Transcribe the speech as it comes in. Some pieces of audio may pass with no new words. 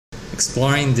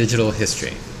Exploring Digital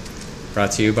History,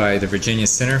 brought to you by the Virginia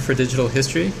Center for Digital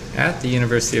History at the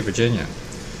University of Virginia.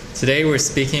 Today we're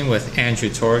speaking with Andrew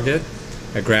Torgett,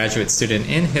 a graduate student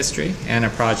in history and a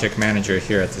project manager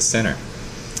here at the center.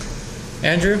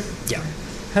 Andrew, Yeah.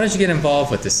 how did you get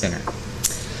involved with the center?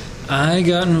 I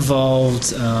got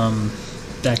involved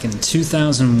back in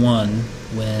 2001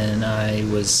 when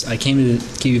I came to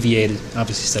KUVA to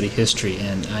obviously study history,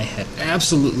 and I had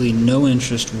absolutely no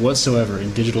interest whatsoever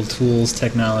in digital tools,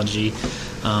 technology,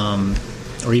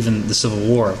 or even the Civil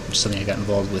War, which is something I got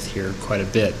involved with here quite a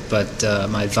bit. But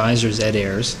my advisor is Ed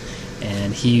Ayers,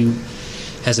 and he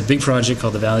has a big project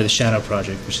called the Valley of the Shadow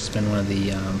Project, which has been one of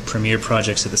the premier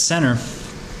projects at the center.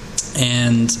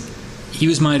 And he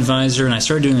was my advisor, and I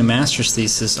started doing a master's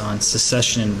thesis on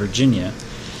secession in Virginia,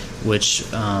 which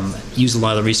used a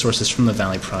lot of the resources from the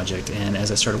Valley Project. And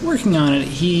as I started working on it,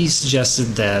 he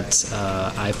suggested that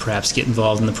I perhaps get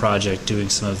involved in the project, doing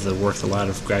some of the work that a lot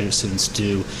of graduate students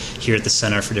do here at the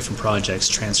center for different projects,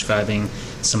 transcribing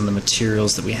some of the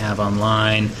materials that we have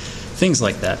online, things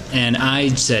like that. And I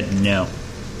said no.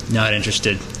 Not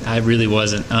interested. I really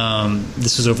wasn't.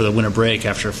 This was over the winter break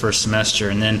after a first semester,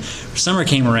 and then summer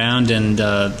came around, and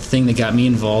the thing that got me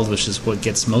involved, which is what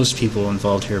gets most people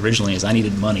involved here originally, is I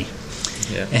needed money.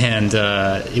 Yeah. And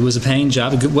it was a paying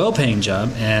job, a good, well-paying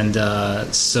job, and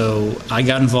so I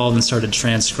got involved and started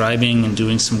transcribing and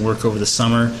doing some work over the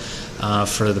summer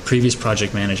for the previous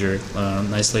project manager, a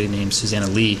nice lady named Susanna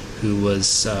Lee, who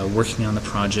was working on the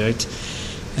project.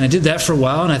 And I did that for a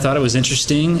while, and I thought it was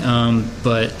interesting,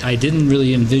 but I didn't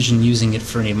really envision using it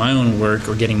for any of my own work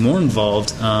or getting more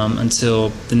involved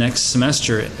until the next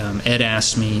semester. Ed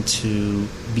asked me to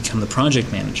become the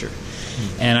project manager.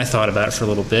 And I thought about it for a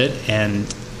little bit and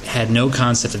had no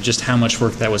concept of just how much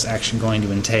work that was actually going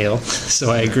to entail,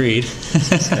 so I agreed.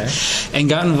 Okay. And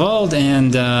got involved,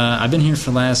 and I've been here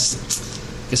for the last,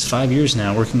 I guess, 5 years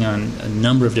now, working on a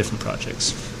number of different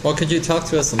projects. Well, could you talk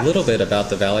to us a little bit about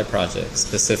the Valley Project,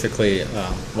 specifically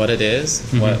what it is,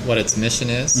 what its mission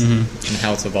is, and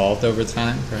how it's evolved over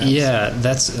time, perhaps? Yeah,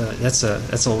 there's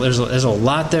a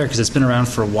lot there because it's been around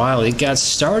for a while. It got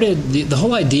started, the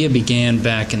whole idea began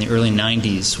back in the early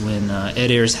 90s when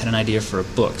Ed Ayers had an idea for a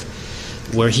book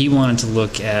where he wanted to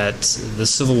look at the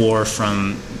Civil War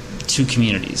from two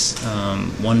communities,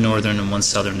 one northern and one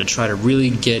southern, to try to really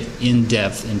get in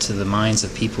depth into the minds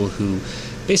of people who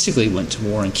basically went to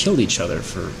war and killed each other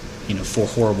for 4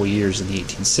 horrible years in the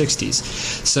 1860s.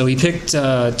 So he picked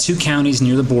two counties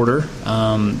near the border.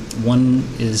 One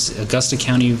is Augusta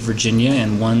County, Virginia,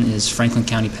 and one is Franklin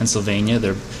County, Pennsylvania.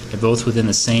 They're both within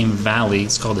the same valley.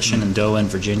 It's called the Shenandoah in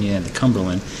Virginia and the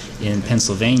Cumberland in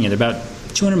Pennsylvania. They're about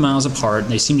 200 miles apart.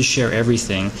 They seem to share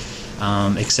everything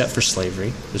except for slavery,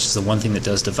 which is the one thing that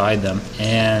does divide them.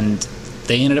 And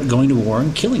they ended up going to war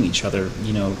and killing each other,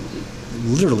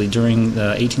 literally during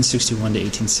 1861 to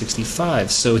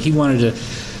 1865. So he wanted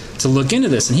to look into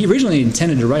this, and he originally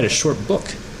intended to write a short book.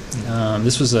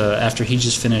 This was after he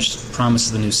just finished Promise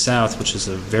of the New South, which is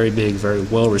a very big, very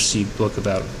well-received book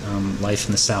about life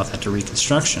in the South after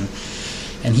Reconstruction.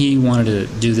 And he wanted to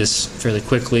do this fairly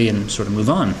quickly and sort of move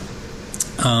on.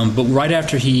 But right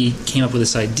after he came up with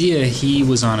this idea, he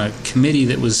was on a committee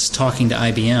that was talking to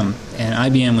IBM, and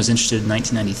IBM was interested in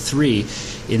 1993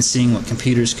 in seeing what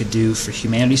computers could do for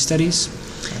humanities studies.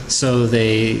 So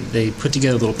they put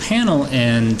together a little panel,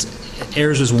 and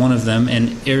Ayers was one of them,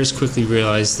 and Ayers quickly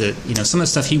realized that some of the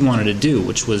stuff he wanted to do,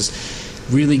 which was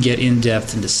really get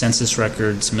in-depth into census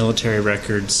records, military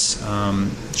records,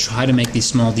 try to make these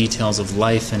small details of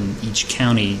life in each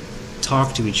county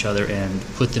talk to each other and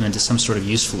put them into some sort of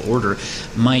useful order,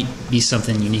 might be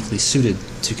something uniquely suited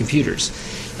to computers.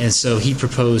 And so he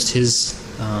proposed his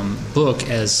book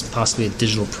as possibly a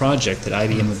digital project that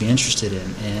IBM would be interested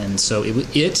in. And so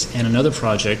it and another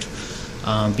project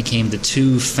became the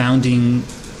two founding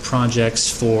projects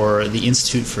for the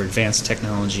Institute for Advanced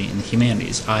Technology in the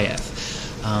Humanities, IF.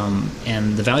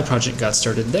 And the Valley Project got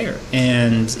started there,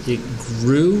 and it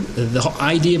grew. The whole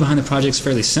idea behind the project is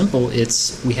fairly simple.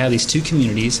 We have these two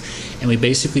communities, and we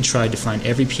basically tried to find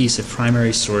every piece of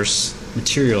primary source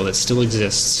material that still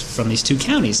exists from these two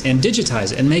counties and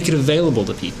digitize it and make it available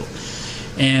to people.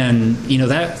 And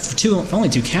that for only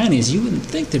two counties, you wouldn't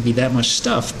think there'd be that much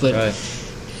stuff, but right.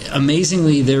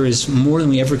 Amazingly, there is more than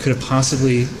we ever could have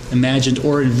possibly imagined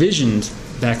or envisioned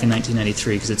back in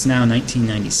 1993, because it's now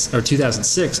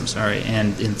 2006, I'm sorry,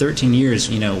 and in 13 years,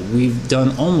 we've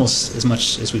done almost as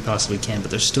much as we possibly can,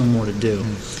 but there's still more to do.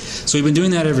 So we've been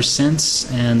doing that ever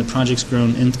since, and the project's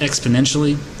grown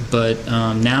exponentially, but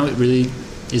now it really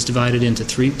is divided into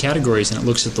 3 categories, and it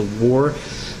looks at the war,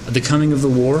 the coming of the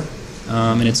war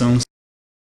in its own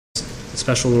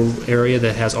special little area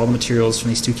that has all the materials from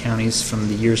these two counties from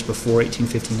the years before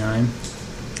 1859.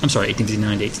 I'm sorry,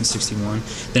 1859 to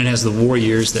 1861. Then it has the war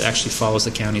years that actually follows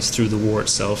the counties through the war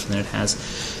itself, and then it has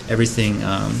everything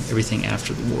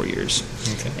after the war years.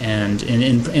 Okay. And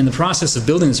in the process of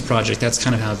building this project, that's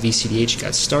kind of how VCDH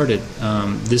got started.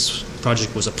 This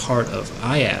project was a part of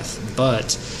IATH,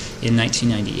 but in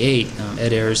 1998,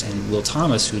 Ed Ayers and Will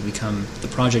Thomas, who had become the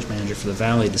project manager for the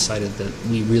Valley, decided that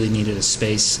we really needed a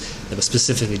space that was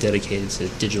specifically dedicated to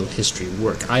digital history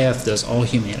work. IATH does all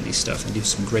humanities stuff and do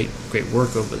some great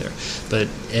work over there, but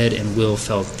Ed and Will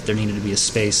felt that there needed to be a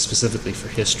space specifically for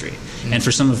history and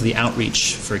for some of the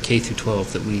outreach for K through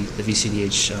 12 that the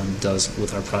VCDH does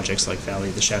with our projects like Valley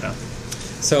of the Shadow.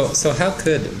 So how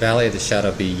could Valley of the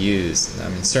Shadow be used? I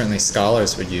mean, certainly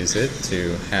scholars would use it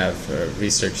to have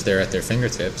research there at their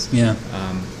fingertips. Yeah.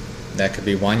 That could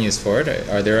be one use for it.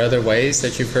 Are there other ways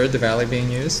that you've heard the Valley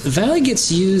being used? The Valley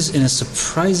gets used in a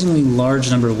surprisingly large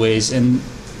number of ways, and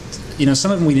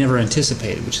some of them we never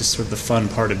anticipated, which is sort of the fun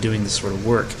part of doing this sort of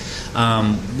work.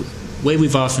 Way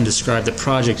we've often described the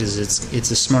project is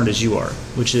it's as smart as you are,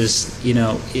 which is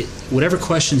whatever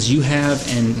questions you have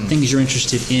and things you're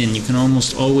interested in, you can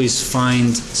almost always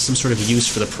find some sort of use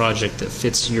for the project that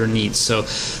fits your needs. So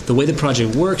the way the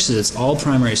project works is it's all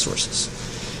primary sources,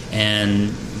 and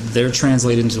they're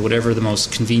translated into whatever the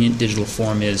most convenient digital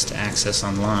form is to access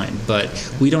online. But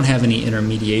we don't have any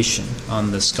intermediation on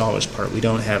the scholar's part. We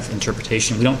don't have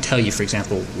interpretation. We don't tell you, for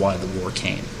example, why the war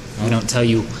came. We don't tell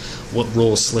you what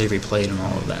role slavery played in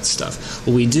all of that stuff.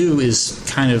 What we do is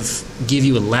kind of give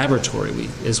you a laboratory,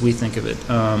 as we think of it,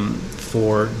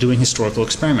 for doing historical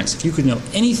experiments. If you could know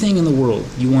anything in the world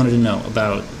you wanted to know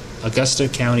about Augusta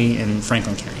County and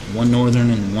Franklin County, one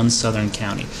northern and one southern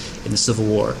county in the Civil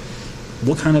War,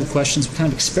 what kind of questions, what kind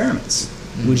of experiments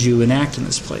would you enact in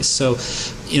this place? So,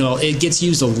 it gets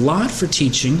used a lot for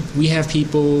teaching. We have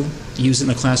people use it in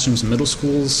the classrooms in middle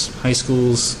schools, high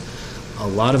schools, a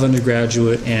lot of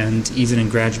undergraduate and even in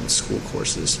graduate school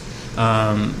courses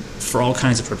for all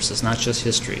kinds of purposes, not just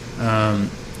history.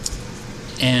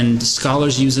 And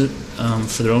scholars use it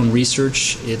for their own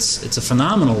research. It's a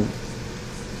phenomenal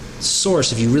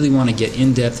source if you really want to get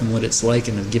in-depth in what it's like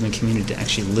in a given community to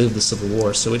actually live the Civil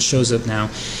War. So it shows up now.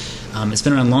 It's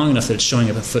been around long enough that it's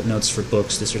showing up in footnotes for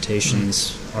books,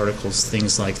 dissertations, articles,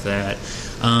 things like that.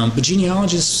 But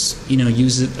genealogists,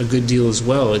 use it a good deal as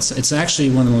well. It's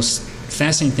actually one of the most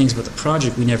fascinating things about the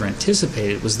project we never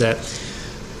anticipated was that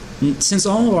since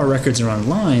all of our records are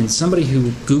online, somebody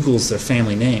who Googles their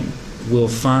family name will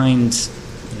find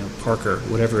Parker,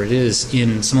 whatever it is,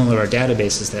 in some of our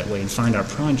databases that way and find our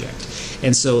project.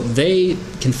 And so they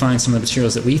can find some of the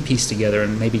materials that we've pieced together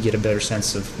and maybe get a better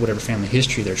sense of whatever family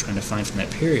history they're trying to find from that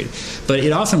period. But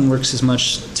it often works as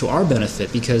much to our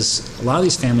benefit because a lot of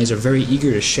these families are very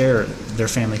eager to share their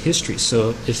family history. So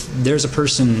if there's a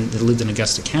person that lived in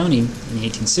Augusta County in the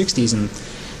 1860s and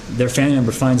their family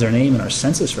member finds our name in our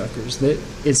census records,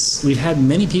 we've had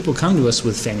many people come to us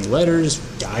with family letters,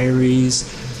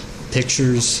 diaries,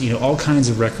 pictures, all kinds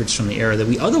of records from the era that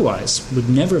we otherwise would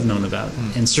never have known about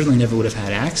and certainly never would have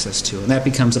had access to. And that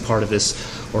becomes a part of this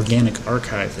organic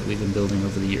archive that we've been building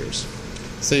over the years.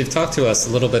 So you've talked to us a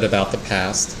little bit about the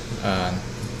past,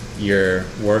 your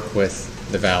work with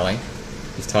the Valley.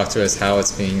 You've talked to us how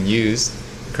it's being used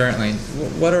currently.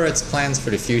 What are its plans for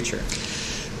the future?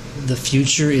 The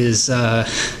future is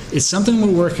it's something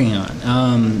we're working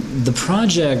on. The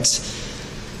project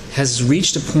has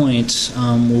reached a point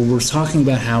where we're talking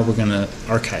about how we're going to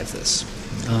archive this.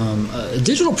 A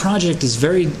digital project is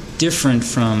very different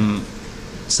from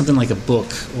something like a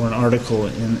book or an article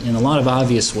in a lot of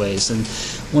obvious ways. And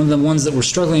one of the ones that we're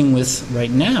struggling with right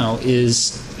now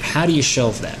is how do you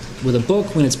shelve that? With a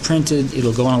book, when it's printed,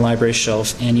 it'll go on a library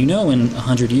shelf, and in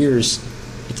 100 years,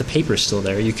 if the paper is still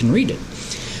there, you can read it.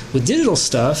 With digital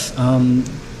stuff,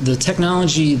 the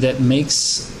technology that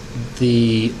makes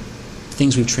the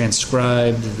things we've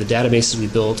transcribed, the databases we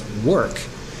built work,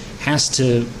 has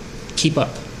to keep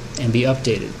up and be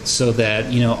updated so that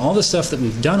all the stuff that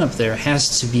we've done up there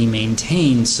has to be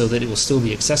maintained so that it will still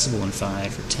be accessible in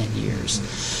 5 or 10 years.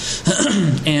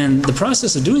 And the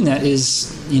process of doing that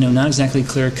is not exactly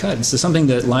clear cut. So something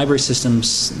that library systems,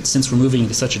 since we're moving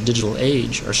into such a digital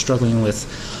age, are struggling with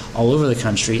all over the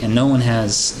country, and no one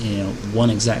has one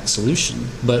exact solution.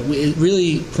 But it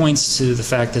really points to the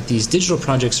fact that these digital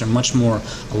projects are much more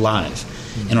alive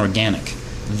and organic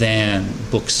than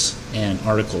books and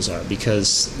articles are,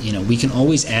 because we can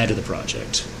always add to the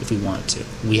project if we want to.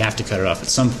 We have to cut it off at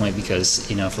some point because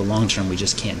for the long term we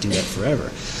just can't do that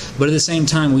forever. But at the same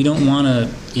time, we don't want to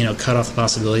cut off the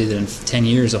possibility that in 10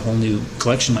 years a whole new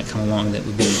collection might come along that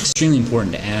would be extremely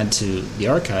important to add to the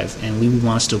archive, and we would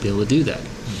want to still be able to do that.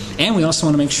 And we also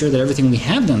want to make sure that everything we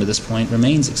have done to this point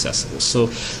remains accessible. So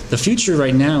the future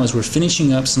right now is we're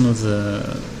finishing up some of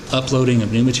the uploading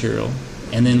of new material,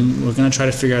 and then we're going to try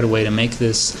to figure out a way to make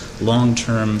this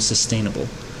long-term sustainable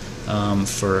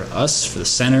for us, for the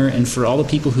center, and for all the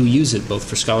people who use it, both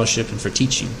for scholarship and for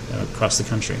teaching across the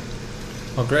country.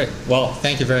 Well, great. Well,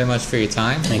 thank you very much for your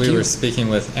time. Thank we you. were speaking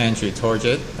with Andrew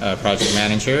Torgett, project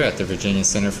manager at the Virginia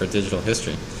Center for Digital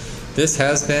History. This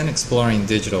has been Exploring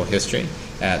Digital History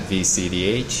at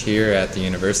VCDH here at the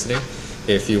university.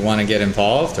 If you want to get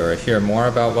involved or hear more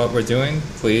about what we're doing,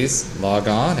 please log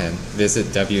on and visit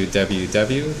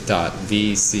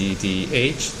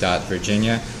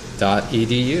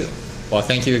www.vcdh.virginia.edu. Well,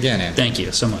 thank you again, Andrew. Thank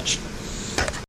you so much.